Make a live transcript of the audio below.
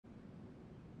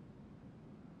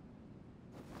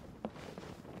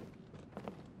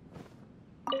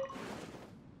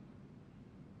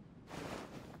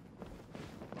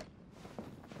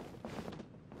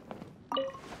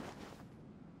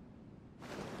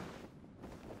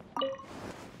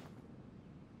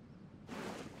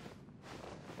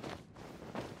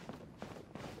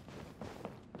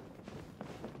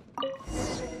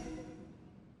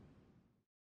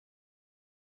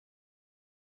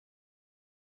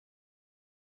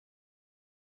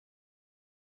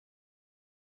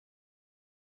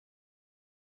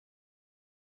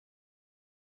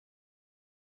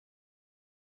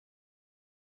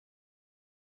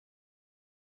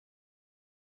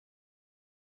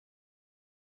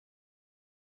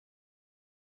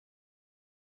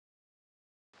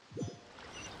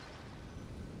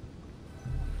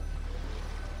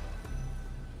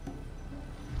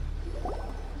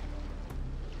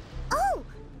Oh,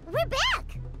 we're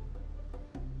back!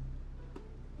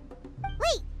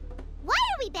 Wait, why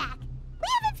are we back? We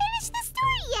haven't finished the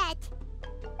story yet!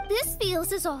 This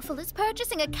feels as awful as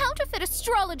purchasing a counterfeit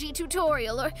astrology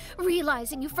tutorial or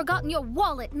realizing you've forgotten your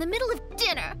wallet in the middle of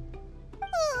dinner.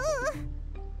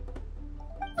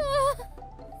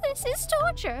 This is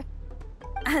torture.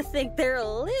 I think they're a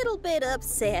little bit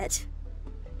upset.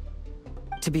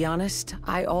 To be honest,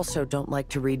 I also don't like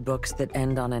to read books that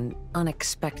end on an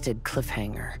unexpected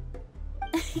cliffhanger.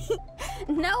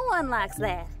 No one likes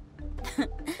that.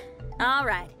 All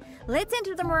right, let's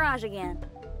enter the Mirage again.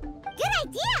 Good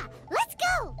idea! Let's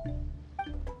go!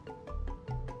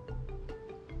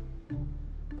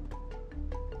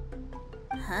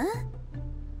 Huh?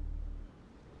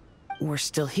 We're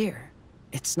still here.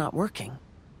 It's not working.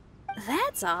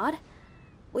 That's odd.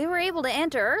 We were able to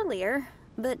enter earlier,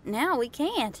 but now we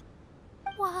can't.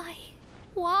 Why?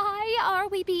 Why are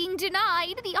we being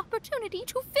denied the opportunity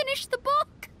to finish the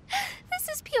book? This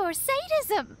is pure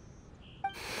sadism.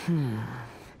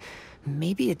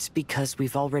 Maybe it's because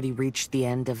we've already reached the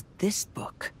end of this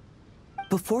book.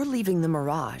 Before leaving the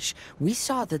Mirage, we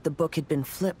saw that the book had been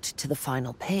flipped to the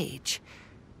final page.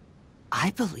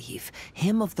 I believe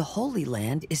Hymn of the Holy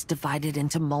Land is divided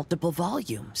into multiple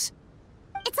volumes.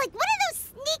 It's like one of those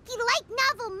sneaky light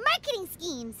novel marketing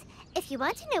schemes. If you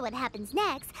want to know what happens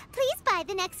next, please buy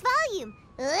the next volume.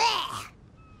 Ugh.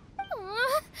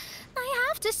 I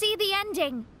have to see the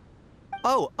ending.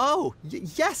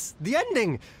 Yes, the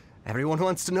ending. Everyone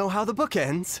wants to know how the book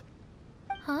ends.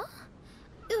 Huh?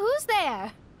 Who's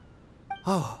there?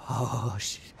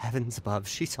 Heavens above,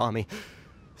 she saw me.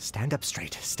 Stand up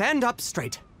straight, stand up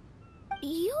straight.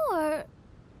 You're...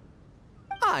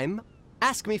 I'm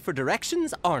Ask Me for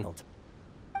Directions, Arnold.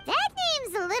 That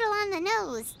name's a little on the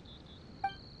nose.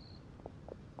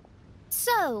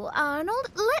 So, Arnold,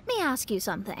 let me ask you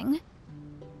something.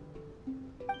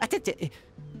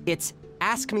 It's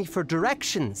Ask Me for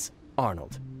Directions,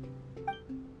 Arnold.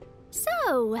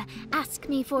 So, ask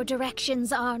me for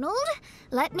directions, Arnold.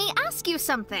 Let me ask you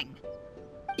something.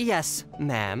 Yes,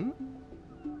 ma'am.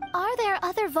 Are there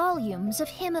other volumes of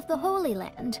Hymn of the Holy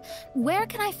Land? Where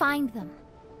can I find them?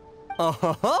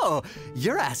 Oh,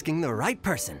 you're asking the right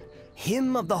person.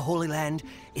 Hymn of the Holy Land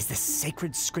is the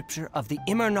sacred scripture of the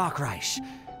Immernachtreich.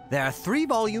 There are 3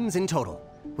 volumes in total,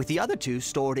 with the other 2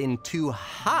 stored in 2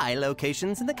 high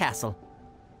locations in the castle.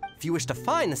 If you wish to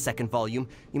find the second volume,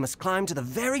 you must climb to the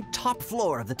very top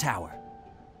floor of the tower.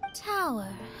 Tower?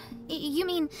 You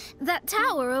mean that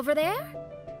tower over there?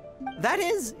 That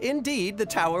is, indeed, the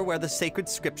tower where the sacred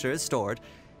scripture is stored.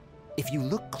 If you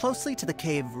look closely to the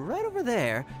cave right over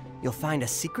there, you'll find a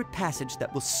secret passage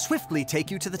that will swiftly take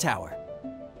you to the tower.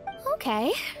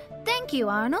 Okay. Thank you,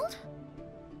 Arnold.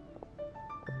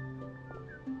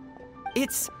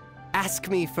 It's Ask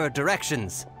Me for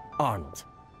Directions, Arnold.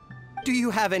 Do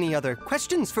you have any other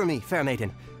questions for me, fair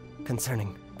maiden?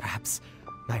 Concerning, perhaps,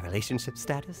 my relationship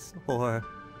status or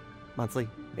monthly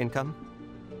income?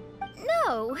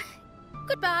 No.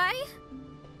 Goodbye.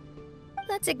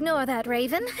 Let's ignore that,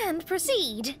 Raven, and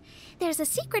proceed. There's a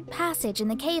secret passage in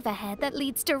the cave ahead that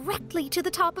leads directly to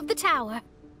the top of the tower.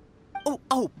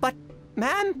 But,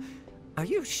 ma'am, are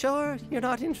you sure you're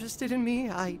not interested in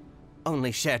me? I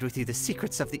only shared with you the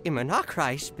secrets of the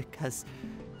Immernachtreich because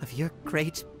of your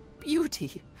great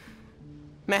beauty.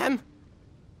 Ma'am,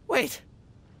 wait.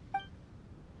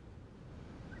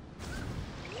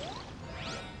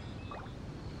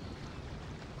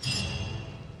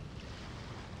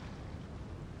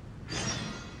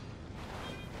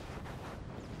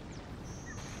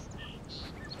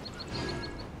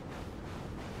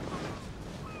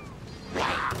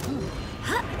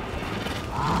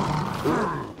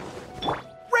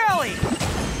 Rally!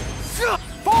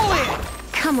 Fall in!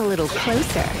 Come a little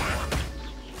closer.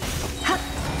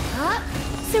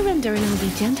 Surrender and it'll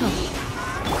be gentle.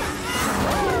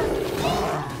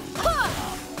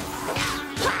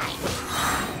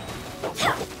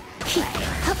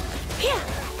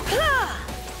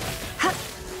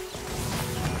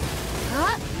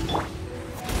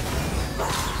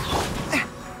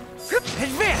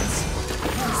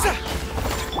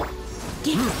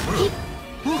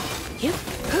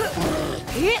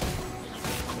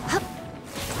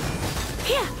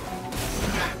 Here.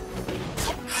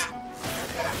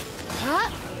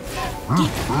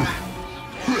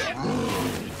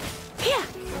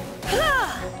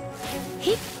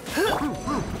 Here.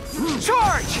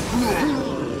 Charge!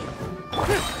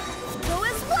 Go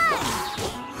as one!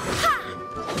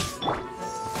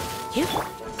 Yep.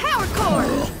 Power core!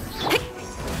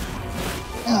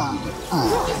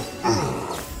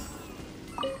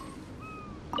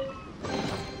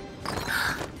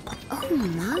 Oh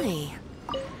my.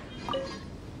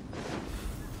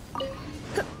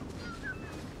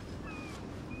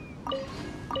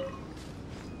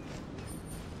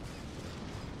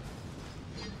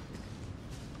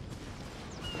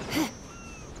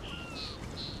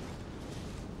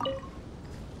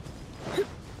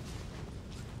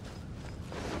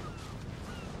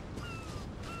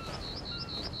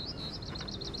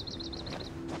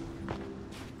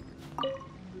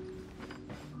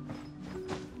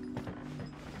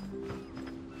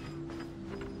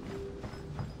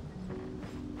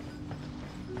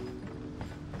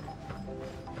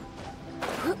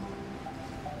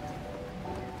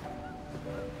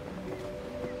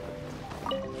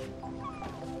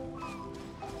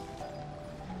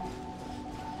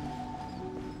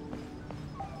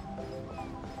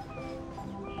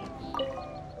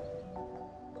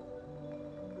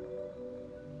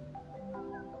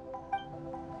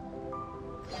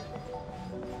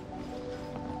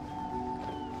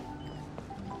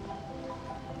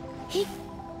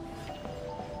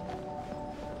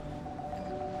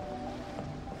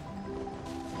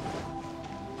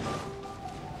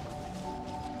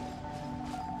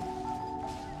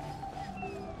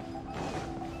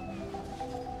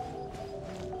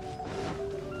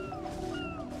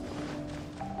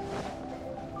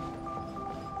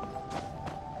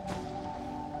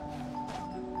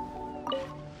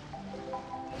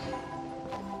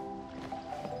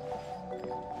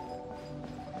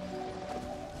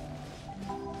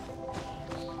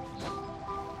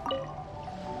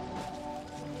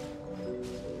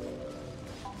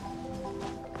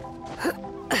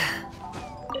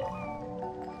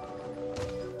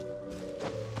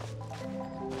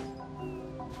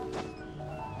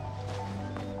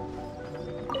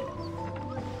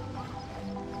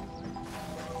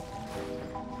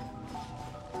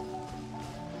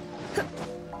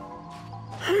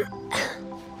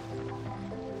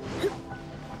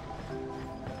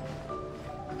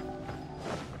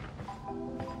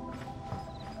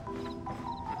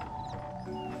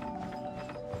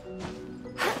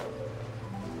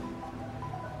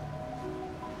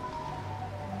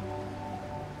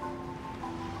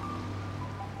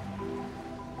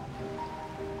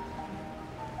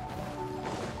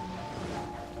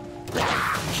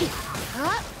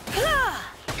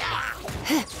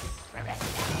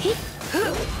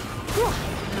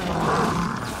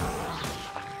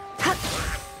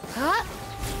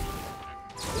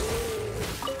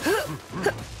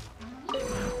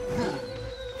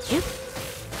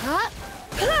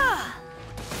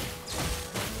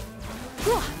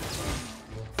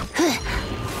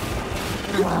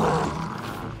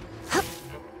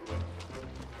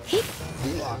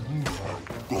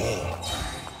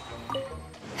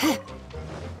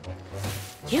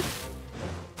 Yep.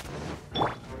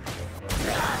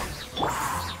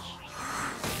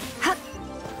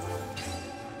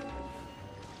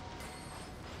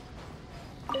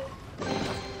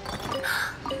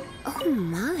 Oh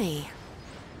my.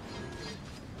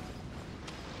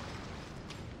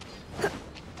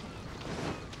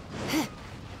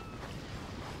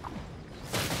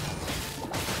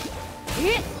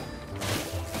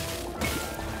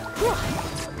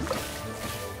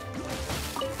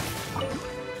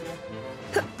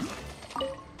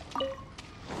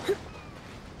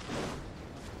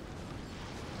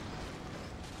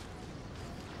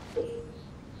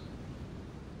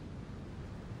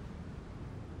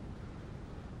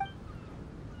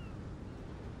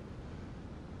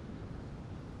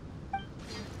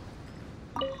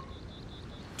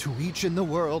 To each in the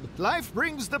world, life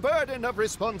brings the burden of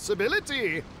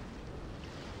responsibility.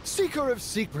 Seeker of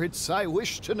secrets, I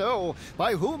wish to know,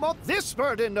 by whom ought this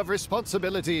burden of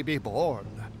responsibility be borne?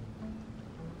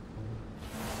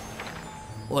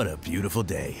 What a beautiful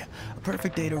day. A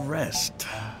perfect day to rest.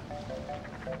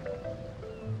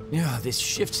 Yeah, this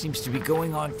shift seems to be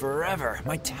going on forever.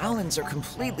 My talons are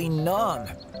completely numb.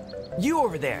 You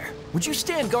over there, would you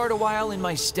stand guard a while in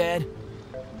my stead?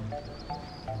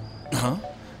 Huh?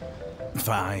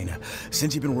 Fine.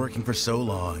 Since you've been working for so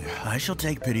long, I shall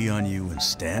take pity on you and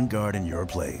stand guard in your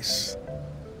place.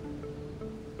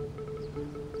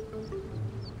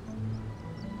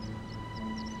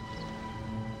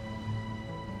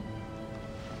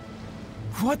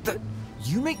 What the?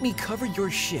 You make me cover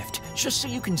your shift just so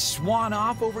you can swan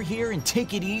off over here and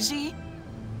take it easy?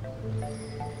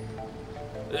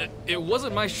 It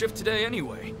wasn't my shift today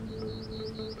anyway.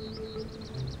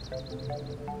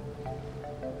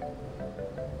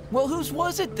 Well, whose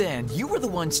was it then? You were the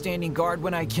one standing guard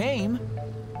when I came.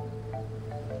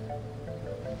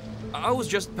 I was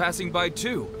just passing by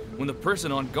too, when the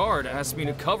person on guard asked me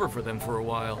to cover for them for a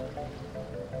while.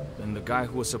 Then the guy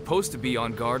who was supposed to be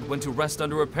on guard went to rest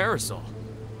under a parasol.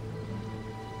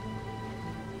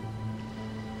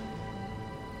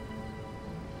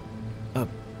 A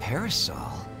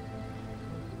parasol?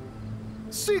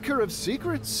 Seeker of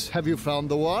secrets, have you found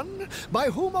the one?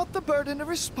 By whom ought the burden of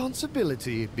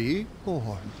responsibility be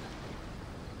borne?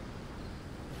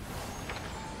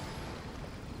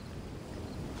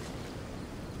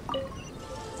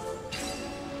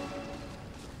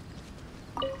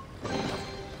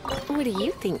 What do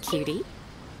you think, cutie?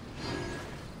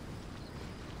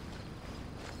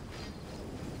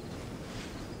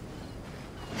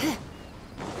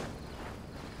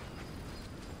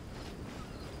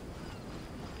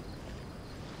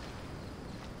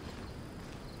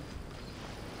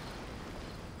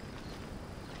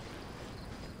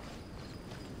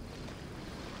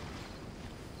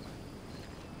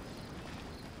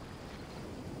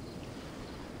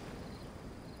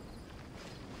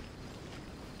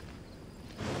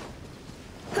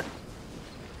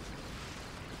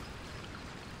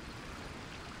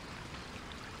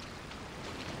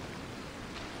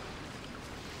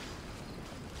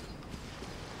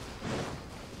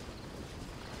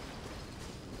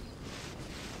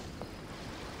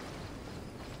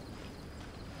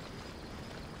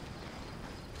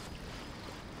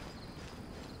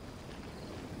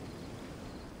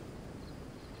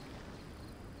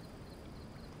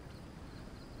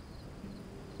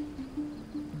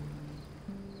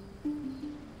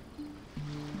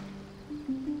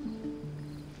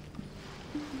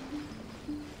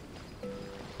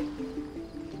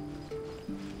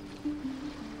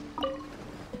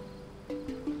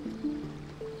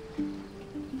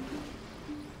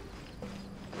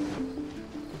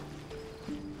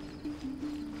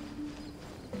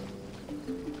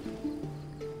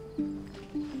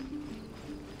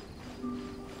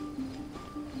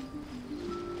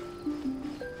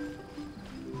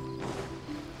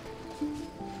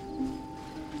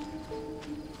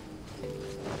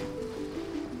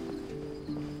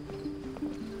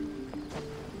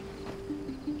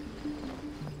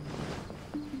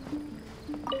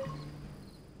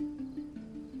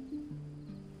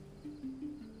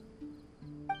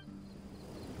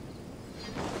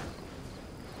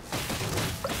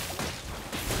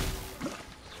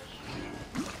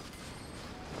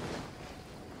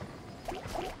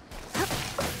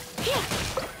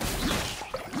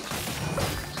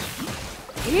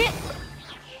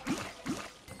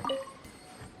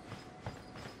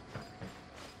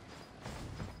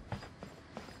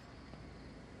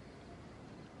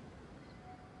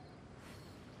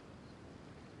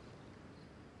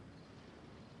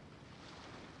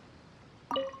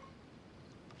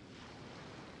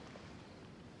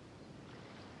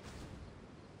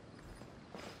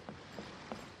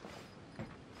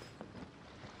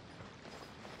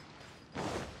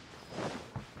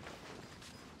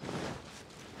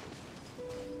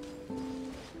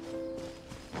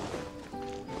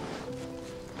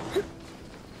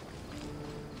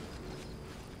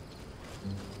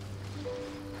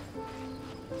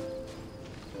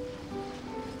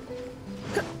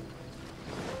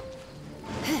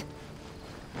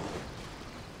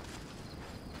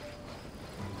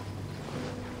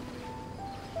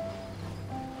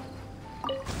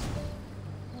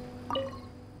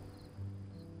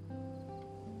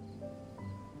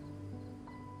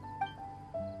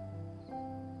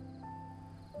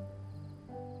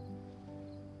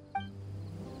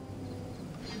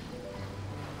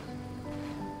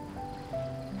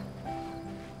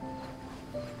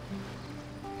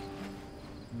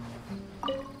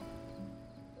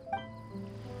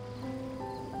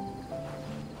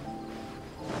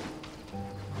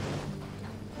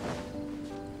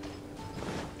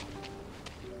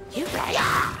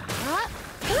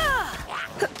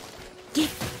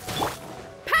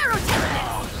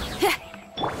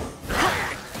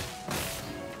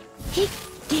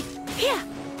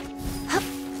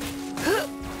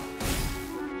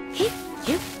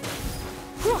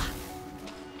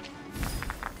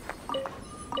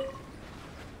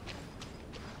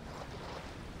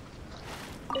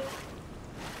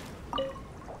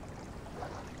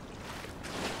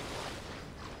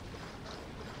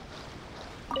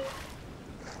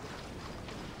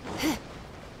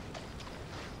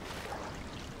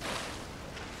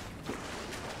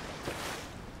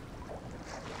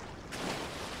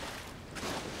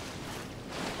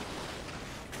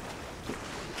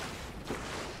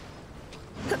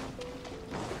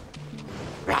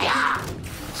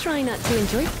 try not to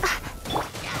enjoy...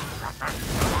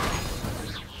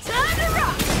 Time to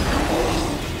rock!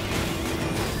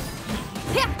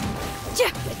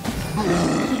 Yeah.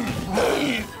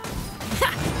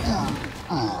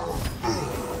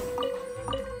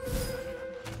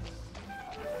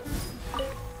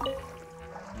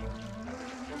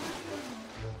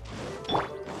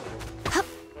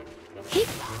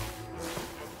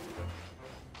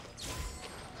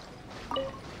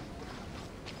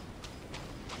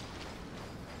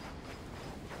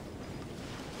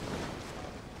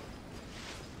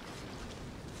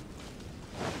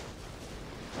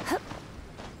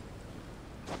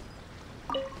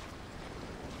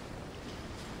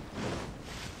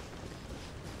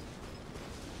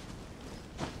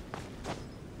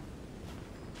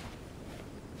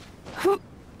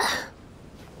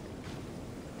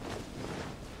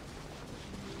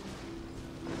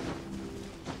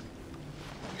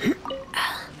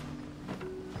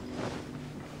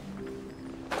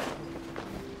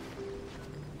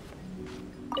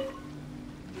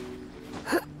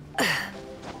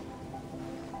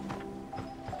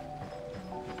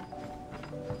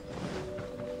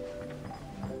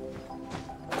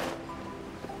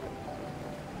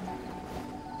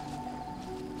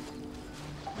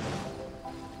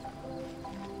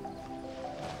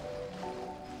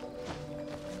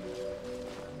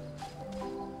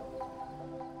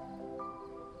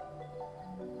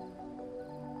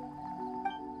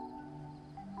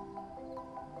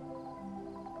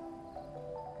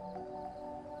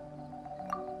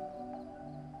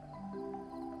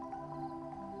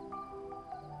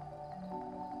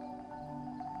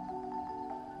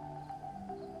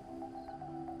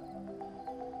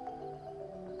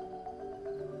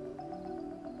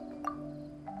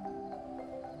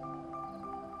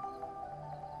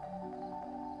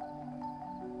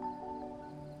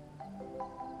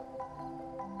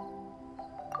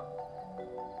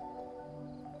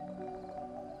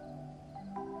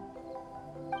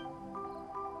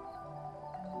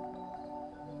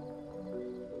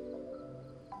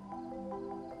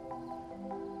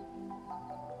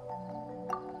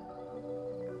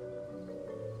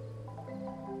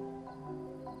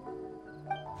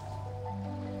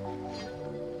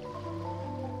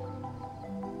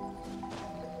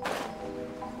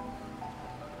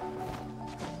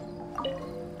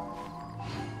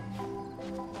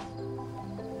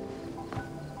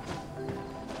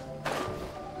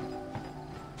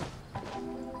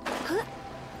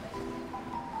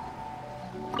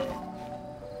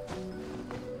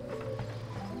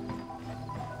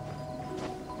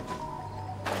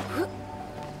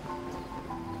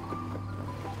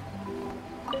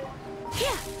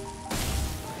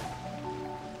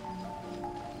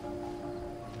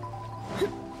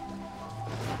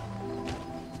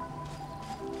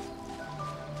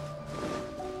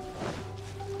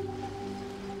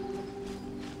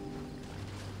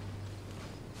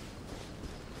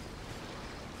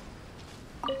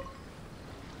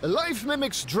 Life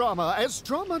mimics drama as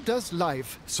drama does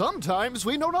life. Sometimes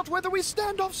we know not whether we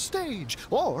stand off stage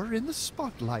or in the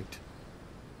spotlight.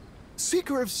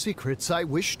 Seeker of secrets, I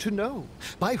wish to know,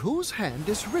 by whose hand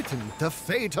is written the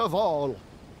fate of all?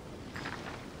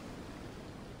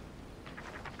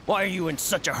 Why are you in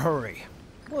such a hurry?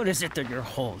 What is it that you're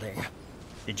holding?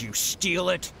 Did you steal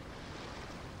it?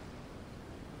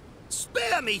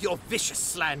 Spare me your vicious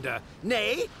slander.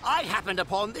 Nay, I happened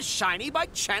upon this shiny by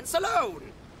chance alone.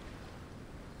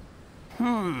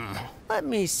 Let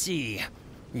me see.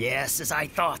 Yes, as I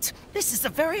thought. This is the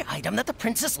very item that the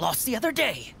princess lost the other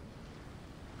day.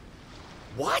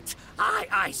 What?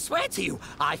 I swear to you,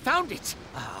 I found it.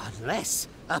 Unless,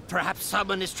 perhaps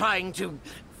someone is trying to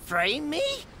frame me?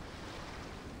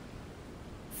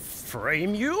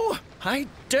 Frame you? I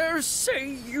dare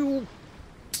say you...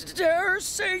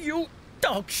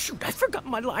 Oh, shoot, I forgot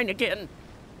my line again.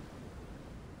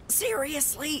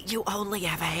 Seriously? You only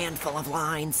have a handful of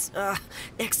lines.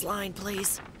 Next line,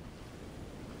 please.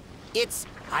 It's,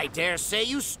 I dare say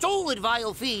you stole it,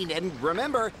 vile fiend. And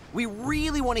remember, we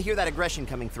really want to hear that aggression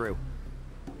coming through.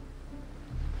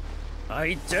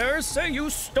 I dare say you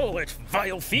stole it,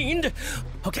 vile fiend.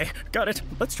 Okay, got it.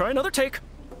 Let's try another take.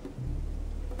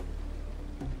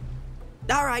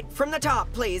 All right, from the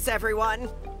top, please, everyone.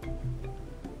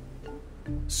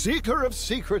 Seeker of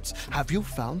secrets, have you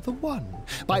found the one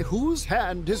by whose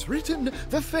hand is written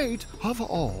the fate of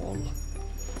all?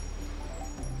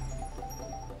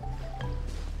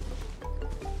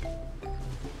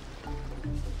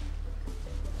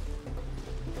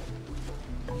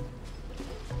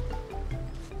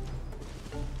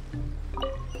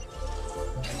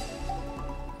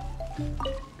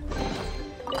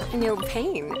 No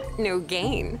pain, no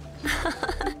gain.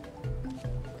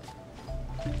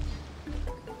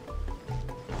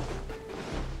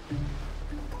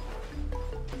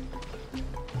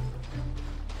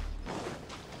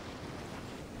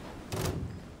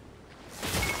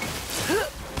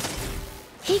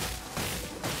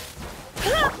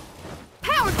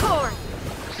 Power core!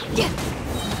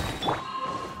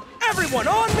 Everyone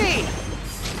on me!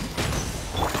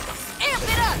 Amp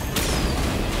it up!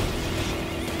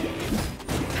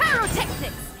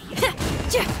 Pyrotechnics!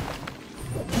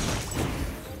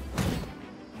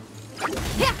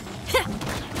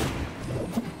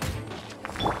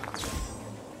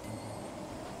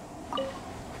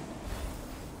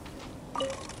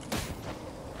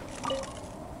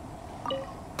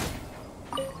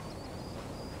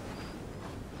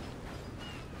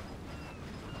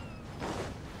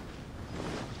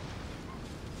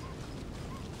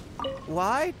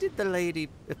 Why did the lady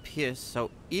appear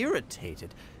so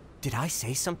irritated? Did I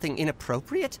say something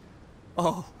inappropriate?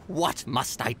 Oh, what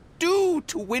must I do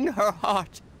to win her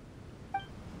heart?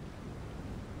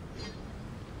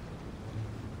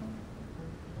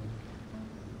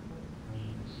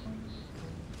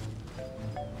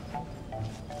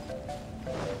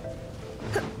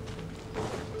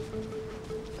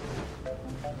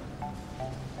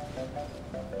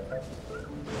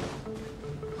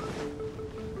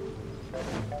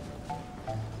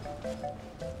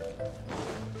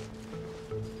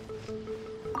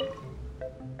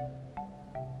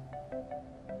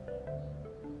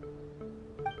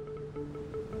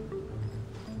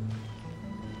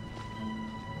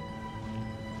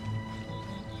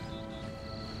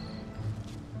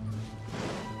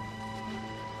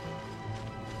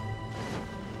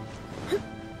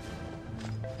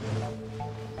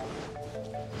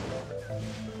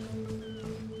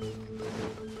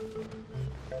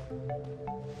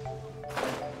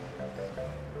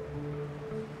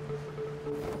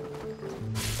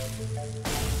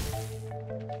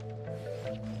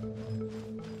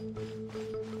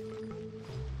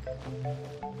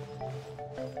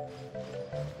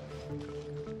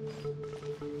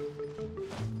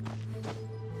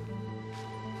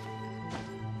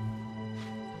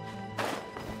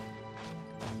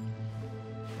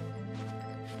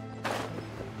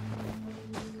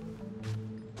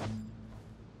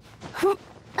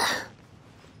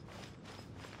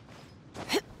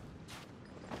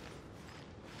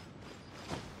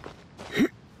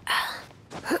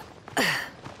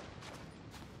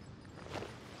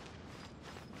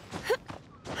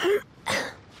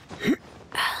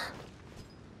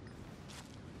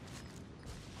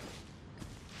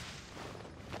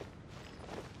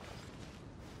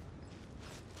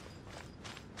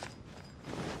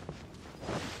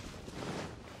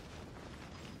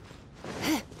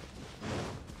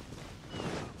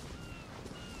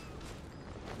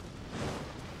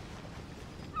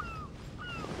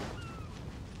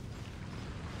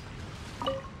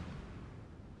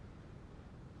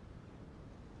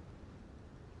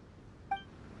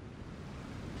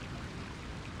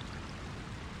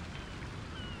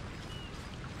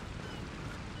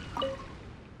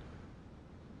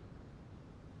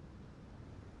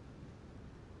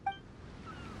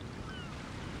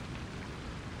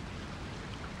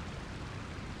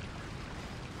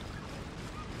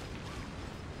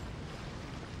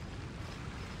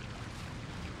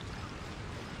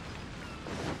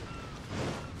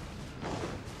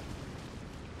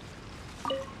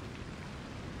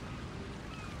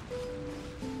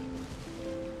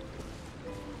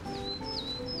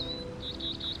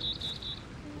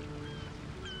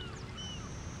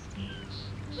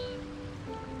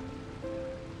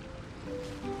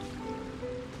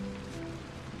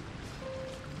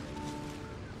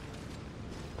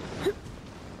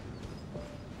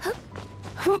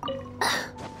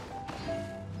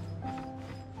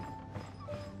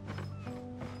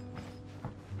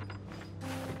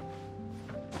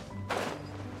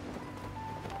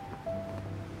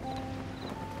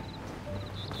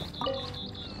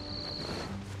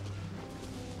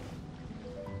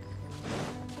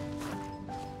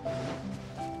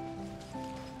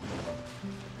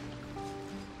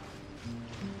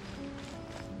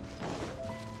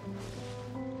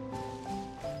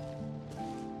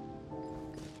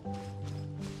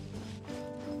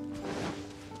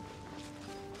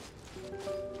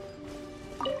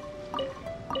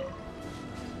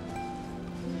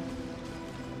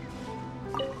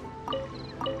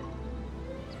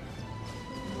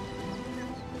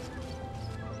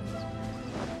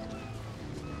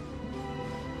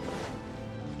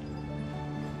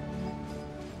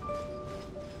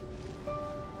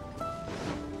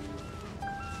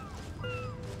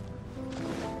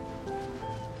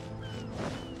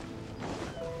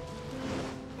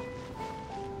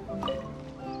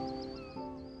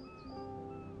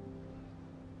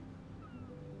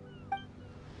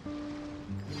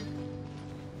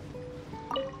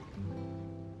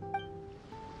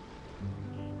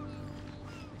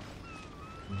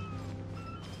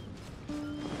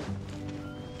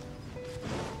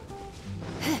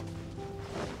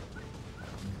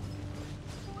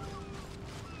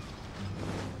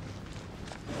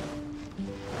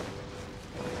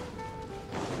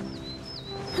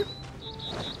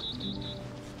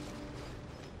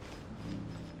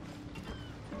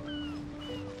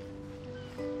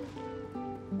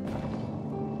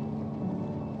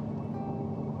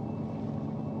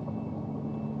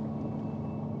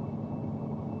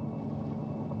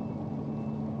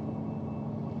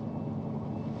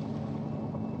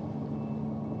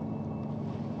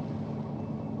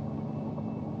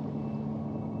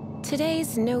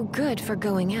 Today's no good for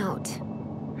going out.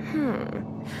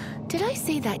 Did I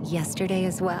say that yesterday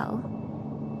as well?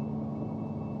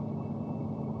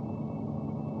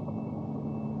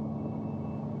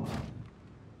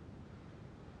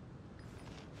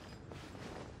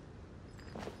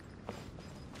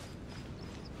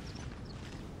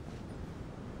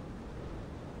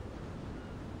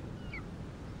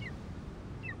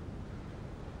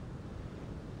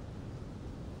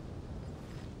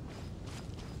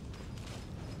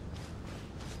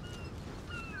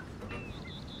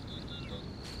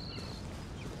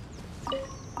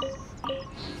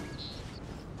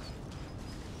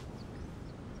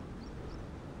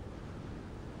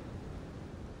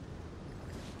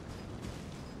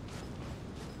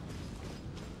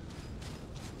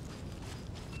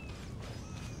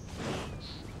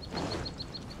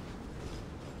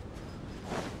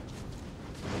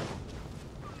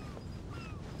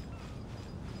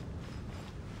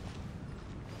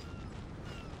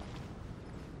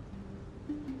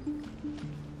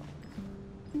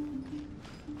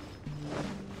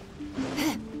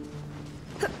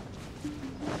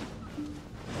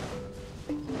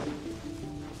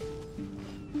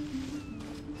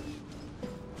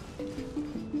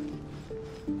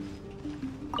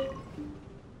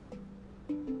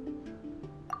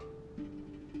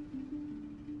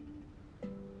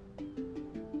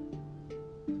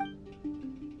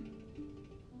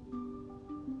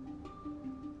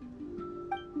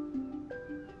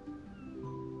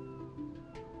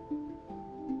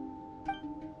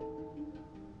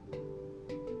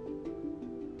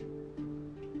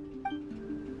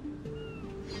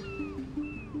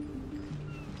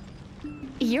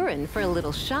 You're in for a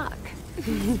little shock.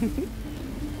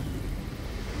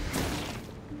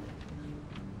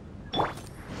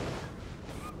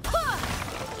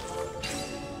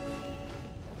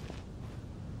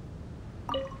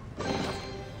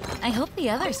 I hope the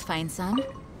others find some.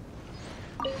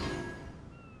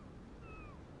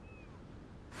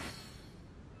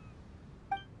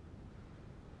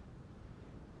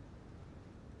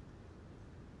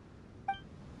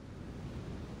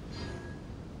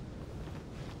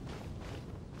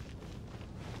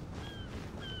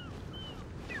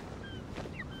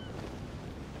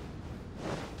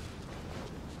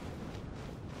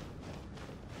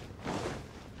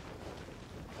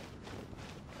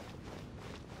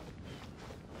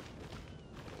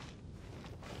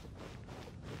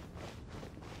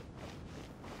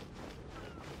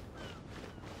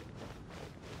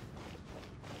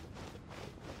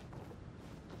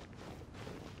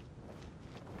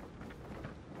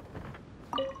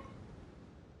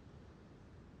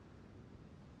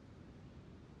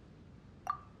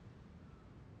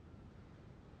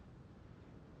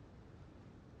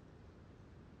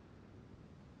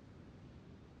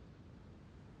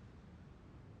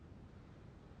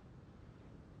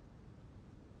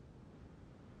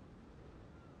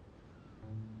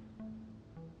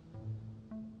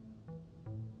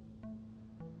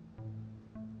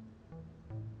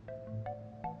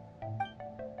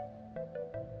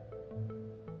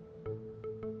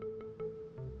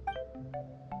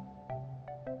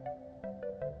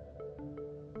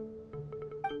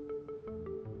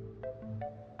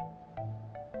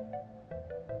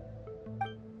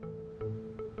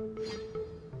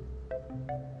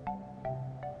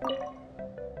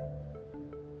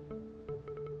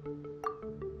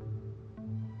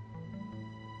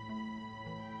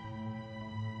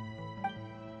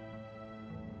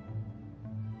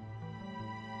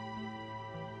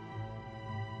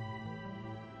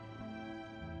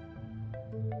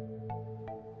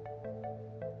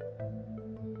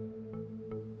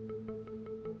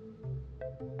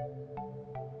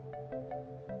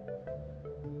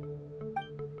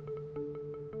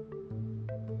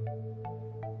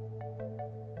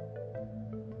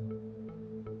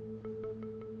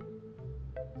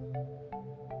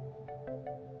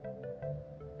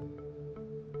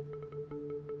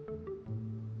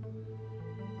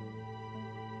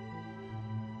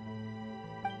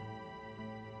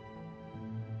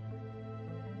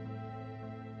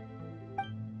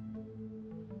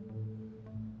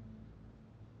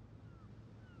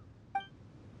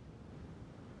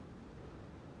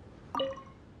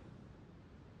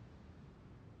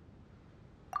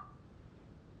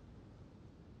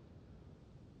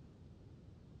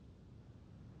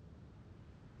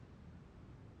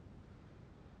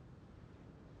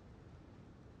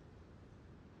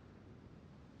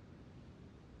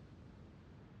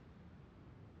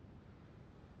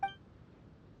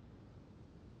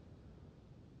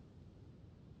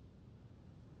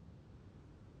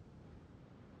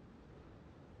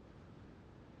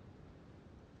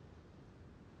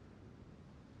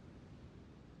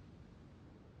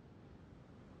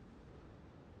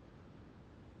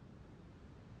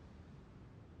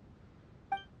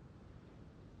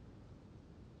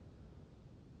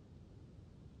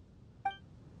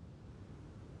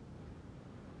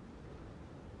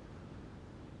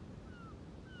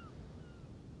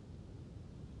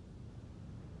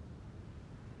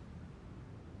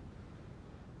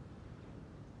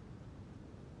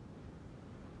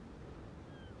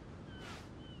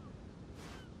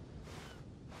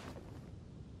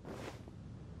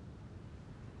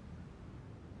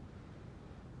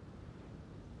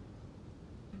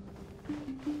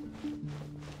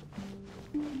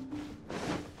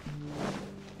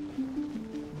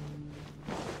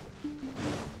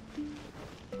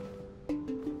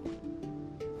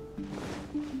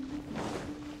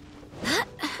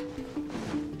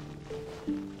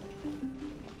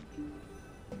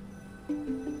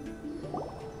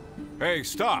 Hey,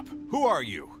 stop! Who are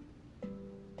you?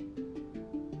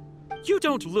 You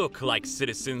don't look like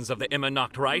citizens of the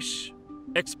Immernachtreich.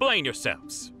 Explain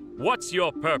yourselves. What's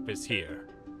your purpose here?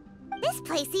 This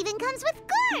place even comes with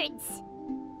guards!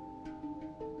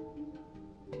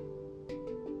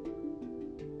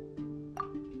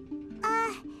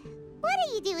 What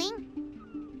are you doing?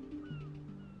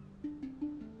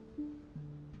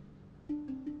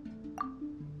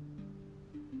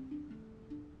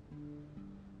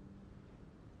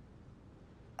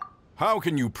 How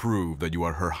can you prove that you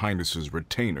are Her Highness's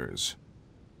retainers?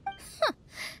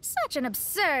 Such an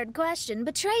absurd question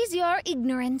betrays your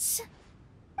ignorance.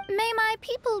 May my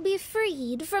people be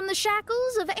freed from the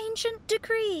shackles of ancient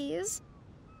decrees.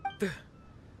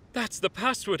 That's the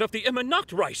password of the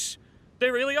Immernachtreich! They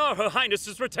really are Her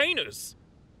Highness's retainers!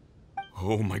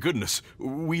 Oh my goodness,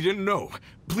 we didn't know.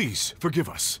 Please, forgive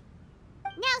us.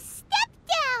 Now step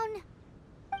down!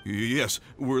 Yes,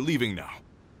 we're leaving now.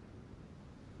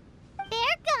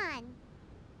 They're gone.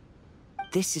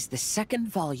 This is the second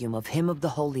volume of Hymn of the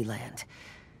Holy Land.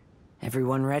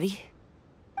 Everyone ready?